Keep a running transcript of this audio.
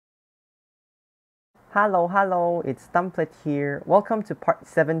Hello, it's Dumplet here. Welcome to part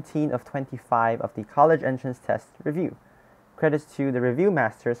 17 of 25 of the College Entrance Test Review. Credits to the Review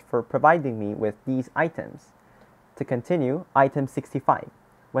Masters for providing me with these items. To continue, item 65.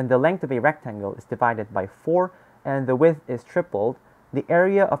 When the length of a rectangle is divided by 4 and the width is tripled, the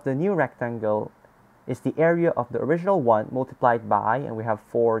area of the new rectangle is the area of the original one multiplied by, and we have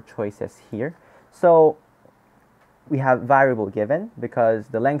 4 choices here. So we have variable given because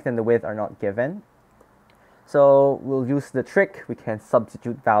the length and the width are not given. So we'll use the trick. We can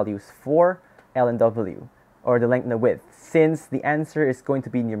substitute values for L and W, or the length and the width, since the answer is going to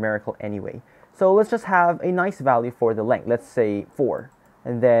be numerical anyway. So let's just have a nice value for the length. Let's say 4.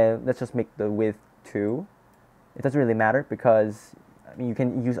 And then let's just make the width 2. It doesn't really matter because you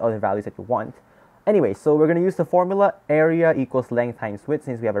can use other values that you want. Anyway, so we're going to use the formula area equals length times width.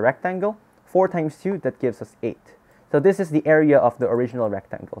 Since we have a rectangle, 4 times 2, that gives us 8. So this is the area of the original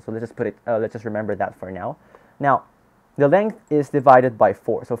rectangle. So let's just put it. Let's just remember that for now. Now, the length is divided by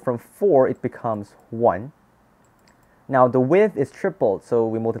 4. So from 4, it becomes 1. Now, the width is tripled, so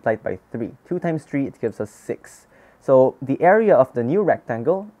we multiply it by 3. 2 times 3, it gives us 6. So the area of the new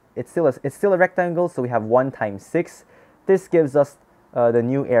rectangle, it's still a rectangle, so we have 1 times 6. This gives us the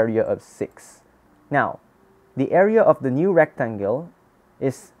new area of 6. Now, the area of the new rectangle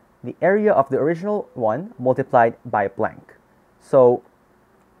is the area of the original one multiplied by blank. So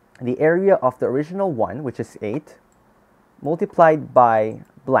the area of the original one, which is 8, multiplied by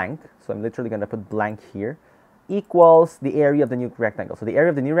blank, so I'm literally going to put blank here, equals the area of the new rectangle. So the area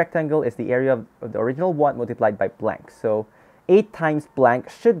of the new rectangle is the area of the original one multiplied by blank. So 8 times blank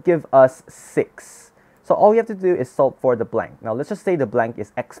should give us 6. So all we have to do is solve for the blank. Now let's just say the blank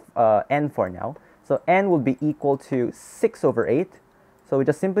is n for now. So n will be equal to 6 over 8. So we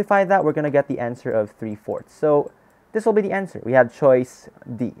just simplify that, we're going to get the answer of 3/4. So this will be the answer. We have choice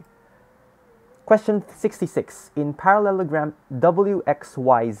D. Question 66. In parallelogram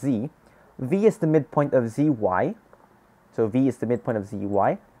WXYZ, V is the midpoint of ZY. So V is the midpoint of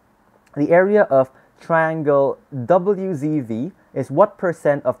ZY. The area of triangle WZV is what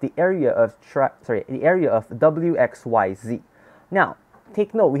percent of the area of WXYZ? Now,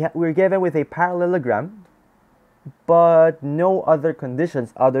 take note, we're given with a parallelogram, but no other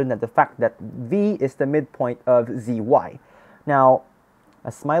conditions other than the fact that V is the midpoint of ZY. Now,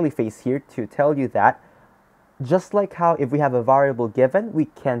 a smiley face here to tell you that just like how if we have a variable given, we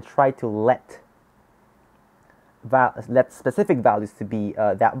can try to let specific values to be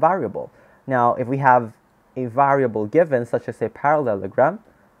that variable. Now, if we have a variable given, such as a parallelogram,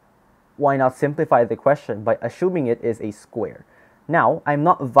 why not simplify the question by assuming it is a square? Now, I'm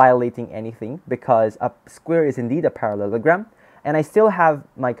not violating anything because a square is indeed a parallelogram, and I still have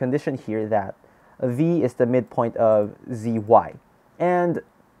my condition here that V is the midpoint of ZY. And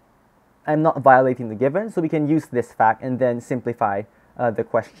I'm not violating the given, so we can use this fact and then simplify the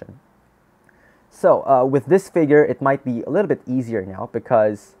question. So with this figure, it might be a little bit easier now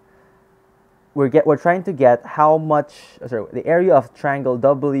because we're trying to get how much, the area of triangle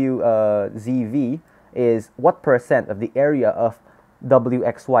WZV is what percent of the area of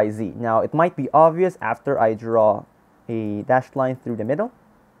WXYZ. Now, it might be obvious after I draw a dashed line through the middle,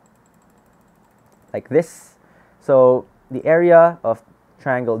 like this. So the area of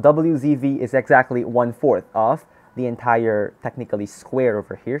triangle WZV is exactly 1/4 of the entire technically square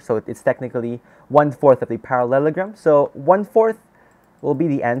over here. So it's technically 1/4 of the parallelogram. So 1/4 will be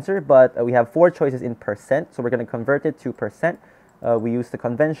the answer, but we have 4 choices in percent. So we're going to convert it to percent. We use the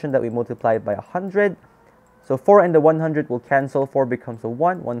convention that we multiplied by 100. So 4 and the 100 will cancel. 4 becomes a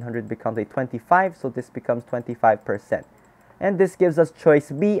 1. 100 becomes a 25. So this becomes 25%. And this gives us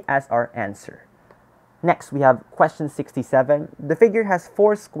choice B as our answer. Next, we have question 67. The figure has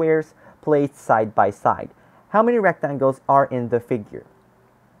 4 squares placed side by side. How many rectangles are in the figure?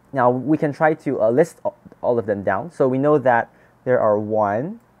 Now, we can try to list all of them down. So we know that there are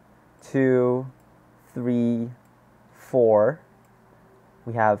 1, 2, 3, 4.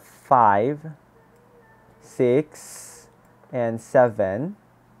 We have 5, 6, and 7.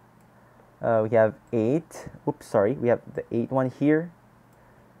 We have 8. Oops, sorry. We have the 8th one here,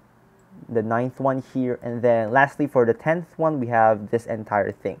 the 9th one here, and then lastly for the 10th one, we have this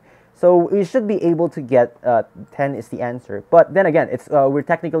entire thing. So we should be able to get 10 is the answer. But then again, it's we're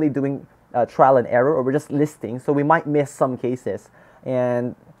technically doing trial and error, or we're just listing, so we might miss some cases.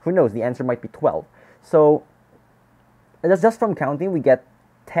 And who knows, the answer might be 12. So that's just from counting, we get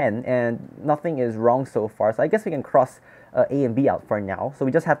 10, and nothing is wrong so far. So I guess we can cross A and B out for now. So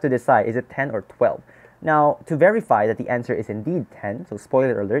we just have to decide, is it 10 or 12? Now, to verify that the answer is indeed 10, so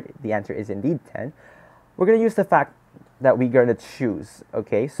spoiler alert, the answer is indeed 10, we're going to use the fact that we're going to choose,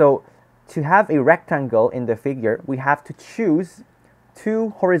 okay? So to have a rectangle in the figure, we have to choose 2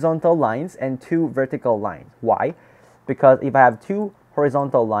 horizontal lines and 2 vertical lines. Why? Because if I have 2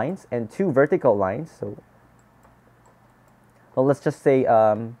 horizontal lines and 2 vertical lines, so well, let's just say,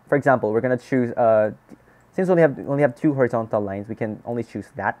 for example, we're going to choose, since we only have 2 horizontal lines, we can only choose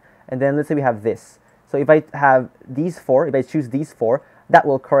that. And then let's say we have this. So if I have these 4, if I choose these 4, that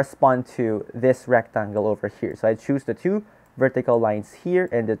will correspond to this rectangle over here. So I choose the 2 vertical lines here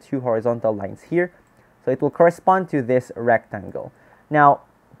and the 2 horizontal lines here. So it will correspond to this rectangle. Now,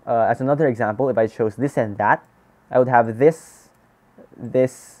 as another example, if I chose this and that, I would have this,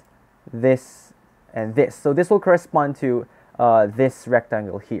 this, this, and this. So this will correspond to this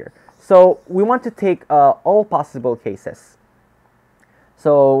rectangle here. So we want to take all possible cases.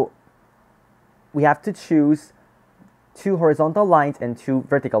 So we have to choose 2 horizontal lines and 2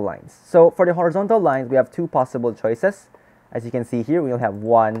 vertical lines. So for the horizontal lines, we have 2 possible choices. As you can see here, we only have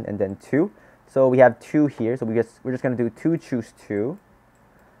 1 and then 2. So we have 2 here. So we're just going to do 2, choose 2.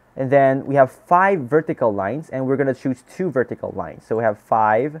 And then we have 5 vertical lines, and we're going to choose 2 vertical lines. So we have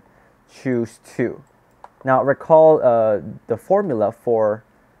 5, choose 2. Now recall the formula for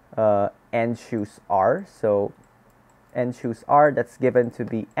n choose r. So n choose r, that's given to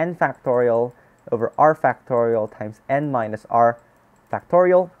be n factorial over r factorial times n minus r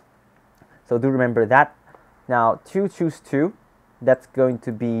factorial. So do remember that. Now 2 choose 2, that's going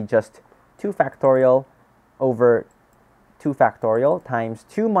to be just 2 factorial over 2 factorial times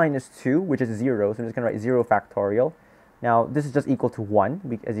 2 minus 2, which is 0. So I'm just going to write 0 factorial. Now this is just equal to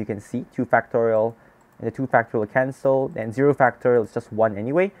 1, as you can see. 2 factorial and the 2 factorial cancel, and 0 factorial is just 1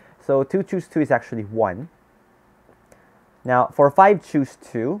 anyway. So 2 choose 2 is actually 1. Now for 5 choose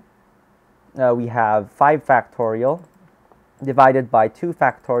 2, we have 5 factorial divided by 2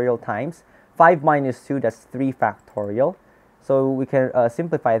 factorial times 5 minus 2, that's 3 factorial. So we can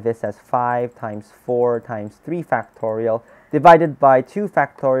simplify this as 5 times 4 times 3 factorial divided by 2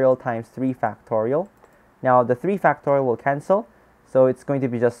 factorial times 3 factorial. Now the 3 factorial will cancel, so it's going to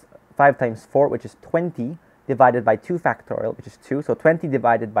be just 5 times 4, which is 20, divided by 2 factorial, which is 2. So 20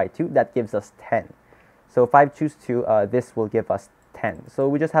 divided by 2, that gives us 10. So 5 choose 2, this will give us 10. So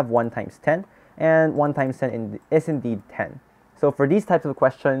we just have 1 times 10, and 1 times 10 is indeed 10. So for these types of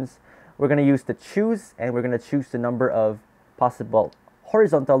questions, we're going to use the choose, and we're going to choose the number of possible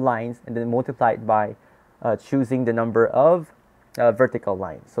horizontal lines and then multiply it by choosing the number of vertical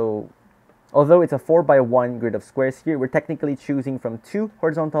lines. So although it's a 4x1 grid of squares here, we're technically choosing from 2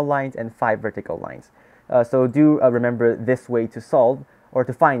 horizontal lines and 5 vertical lines. So do remember this way to solve or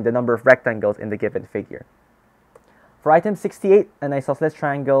to find the number of rectangles in the given figure. For item 68, an isosceles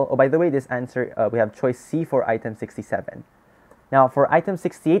triangle. Oh, by the way, this answer, we have choice C for item 67. Now for item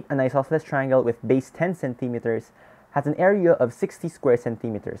 68, an isosceles triangle with base 10 centimeters has an area of 60 square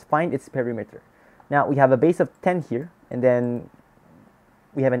centimeters. Find its perimeter. Now we have a base of 10 here, and then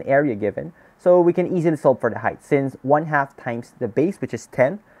we have an area given. So we can easily solve for the height. Since 1/2 times the base, which is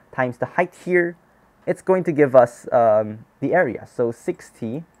 10, times the height here, it's going to give us the area. So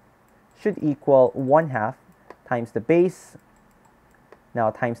 60 should equal 1/2 times the base, now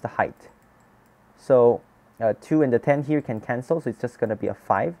times the height. So 2 and the 10 here can cancel, so it's just going to be a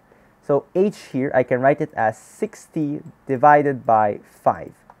 5. So h here, I can write it as 60 divided by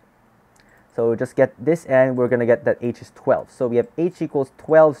 5. So just get this, and we're going to get that h is 12. So we have h equals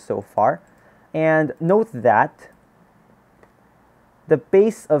 12 so far. And note that the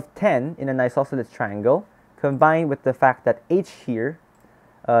base of 10 in an isosceles triangle, combined with the fact that h here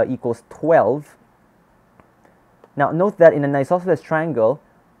equals 12. Now note that in an isosceles triangle,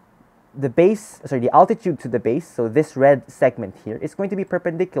 the altitude to the base, so this red segment here, is going to be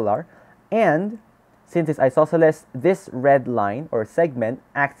perpendicular, and since it's isosceles, this red line or segment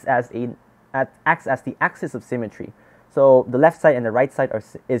acts as the axis of symmetry. So the left side and the right side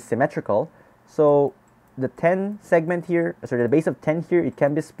is symmetrical. So the 10 segment here, the base of 10 here, it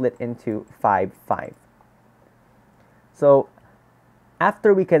can be split into 5, 5. So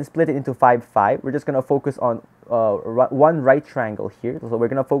after we can split it into 5, 5, we're just going to focus on one right triangle here. So we're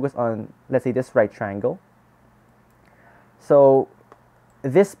going to focus on, let's say, this right triangle. So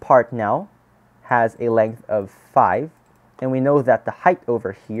this part now has a length of 5, and we know that the height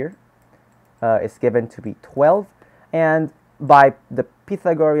over here is given to be 12. And by the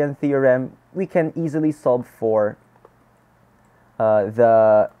Pythagorean theorem, we can easily solve for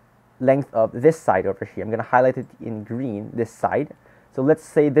the length of this side over here. I'm going to highlight it in green, this side. So let's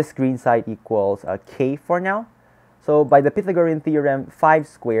say this green side equals k for now. So by the Pythagorean theorem, 5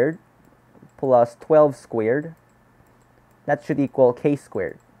 squared plus 12 squared, that should equal k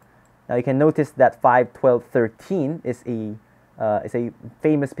squared. Now you can notice that 5, 12, 13 is a It's a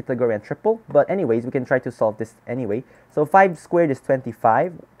famous Pythagorean triple, but anyways, we can try to solve this anyway. So 5 squared is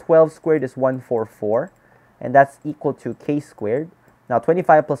 25, 12 squared is 144, and that's equal to k squared. Now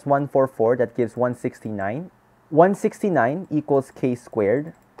 25 plus 144, that gives 169. 169 equals k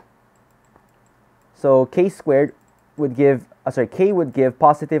squared. So k squared would give, k would give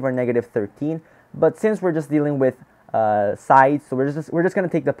positive or negative 13, but since we're just dealing with sides, so we're just going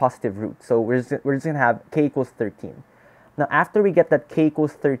to take the positive root. So we're just going to have k equals 13. Now after we get that k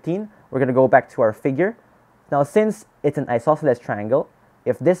equals 13, we're going to go back to our figure. Now since it's an isosceles triangle,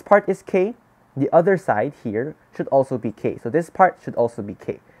 if this part is k, the other side here should also be k. So this part should also be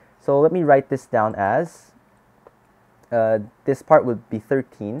k. So let me write this down as, this part would be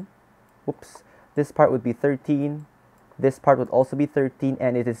 13. Oops. This part would be 13. This part would also be 13.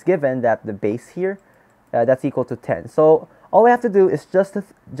 And it is given that the base here, that's equal to 10. So all I have to do is just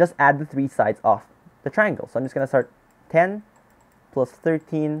add the three sides of the triangle. So I'm just going to start 10 plus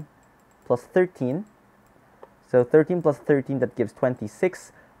 13 plus 13. So 13 plus 13, that gives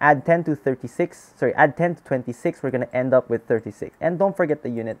 26. Add 10 to 36. Sorry, add 10 to 26. We're going to end up with 36. And don't forget the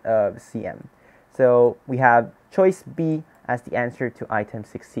unit of cm. So we have choice B as the answer to item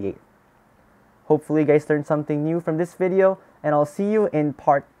 68. Hopefully you guys learned something new from this video, and I'll see you in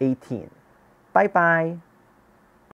part 18. Bye-bye!